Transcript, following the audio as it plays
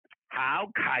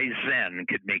how Kaizen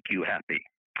could make you happy.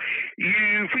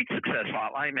 You've reached Success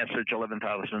Hotline, message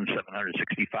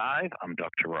 11,765. I'm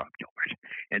Dr. Rob Gilbert.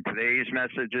 And today's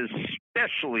message is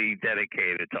specially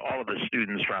dedicated to all of the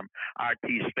students from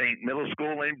R.T. Spank Middle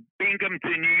School in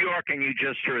Binghamton, New York. And you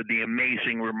just heard the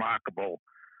amazing, remarkable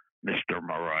Mr.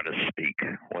 Murata speak.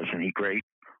 Wasn't he great?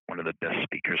 One of the best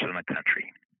speakers in the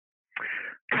country.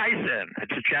 Kaizen,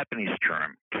 it's a Japanese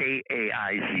term,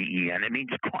 Kaizen. It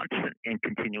means constant and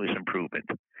continuous improvement.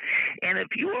 And if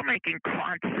you are making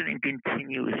constant and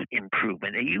continuous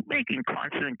improvement, are you making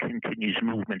constant and continuous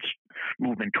movement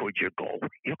towards your goal,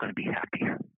 you're going to be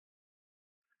happier.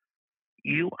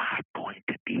 You are going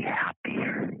to be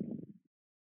happier.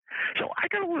 So I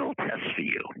got a little test for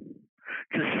you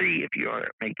to see if you're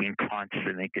making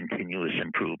constant and continuous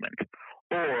improvement,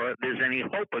 or there's any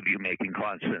hope of you making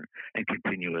constant and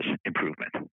continuous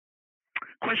improvement.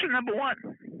 Question number 1.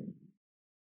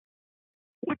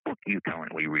 What book are you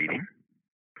currently reading?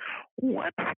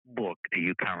 What book are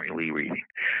you currently reading?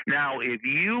 Now, if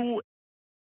you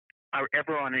are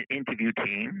ever on an interview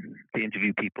team to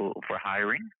interview people for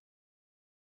hiring,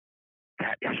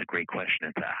 that is a great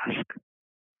question to ask.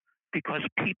 Because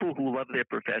people who love their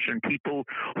profession, people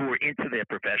who are into their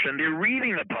profession, they're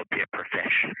reading about their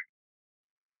profession.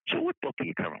 So what book are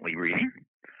you currently reading?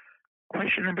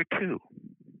 Question number 2.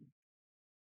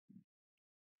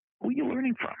 Who are you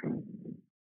learning from?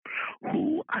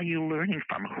 Who are you learning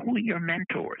from? Who are your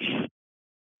mentors?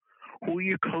 Who are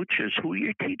your coaches? Who are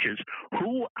your teachers?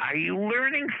 Who are you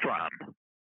learning from?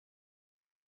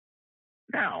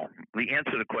 Now, the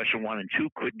answer to question 1 and 2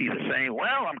 could be the same.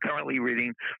 Well, I'm currently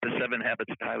reading The 7 Habits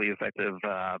of Highly Effective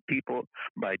People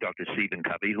by Dr. Stephen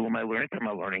Covey. Who am I learning from?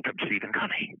 I'm learning from Stephen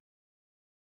Covey.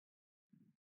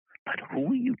 But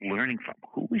who are you learning from?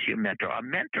 Who is your mentor? A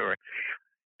mentor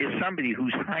is somebody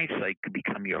whose hindsight could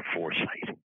become your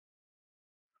foresight.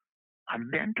 A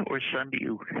mentor is somebody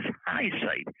whose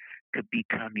hindsight could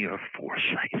become your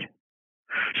foresight.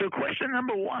 So question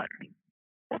number 1,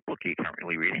 what book are you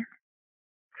currently reading?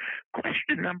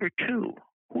 Question number 2,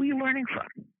 who are you learning from?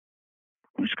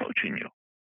 Who's coaching you?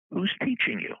 Who's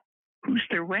teaching you? Who's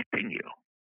directing you?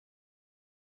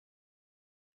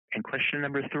 And question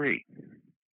number 3,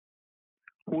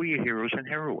 who are your heroes and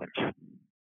heroines?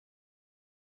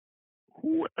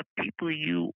 Who are the people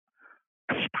you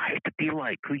aspire to be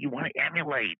like, who you want to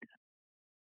emulate?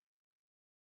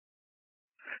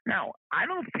 Now, I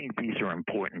don't think these are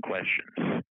important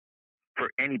questions for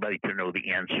anybody to know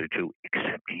the answer to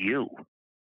except you.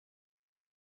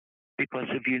 Because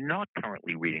if you're not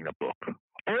currently reading a book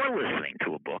or listening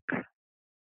to a book,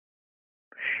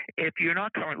 if you're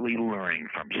not currently learning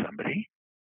from somebody,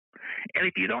 and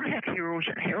if you don't have heroes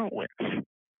and heroines,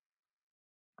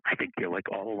 I think you're like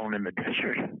all alone in the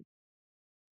desert.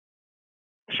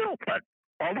 So, but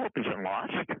all hope isn't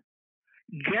lost.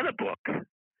 Get a book,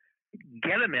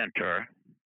 get a mentor,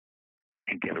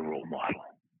 and get a role model.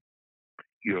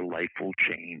 Your life will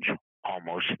change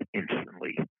almost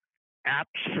instantly.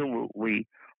 Absolutely,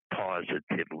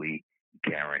 positively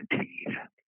guaranteed.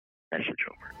 Message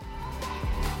over.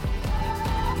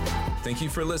 Thank you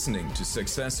for listening to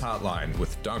Success Hotline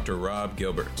with Dr. Rob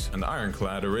Gilbert, an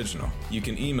Ironclad original. You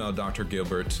can email Dr.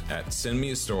 Gilbert at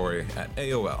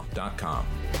sendmeastory@aol.com.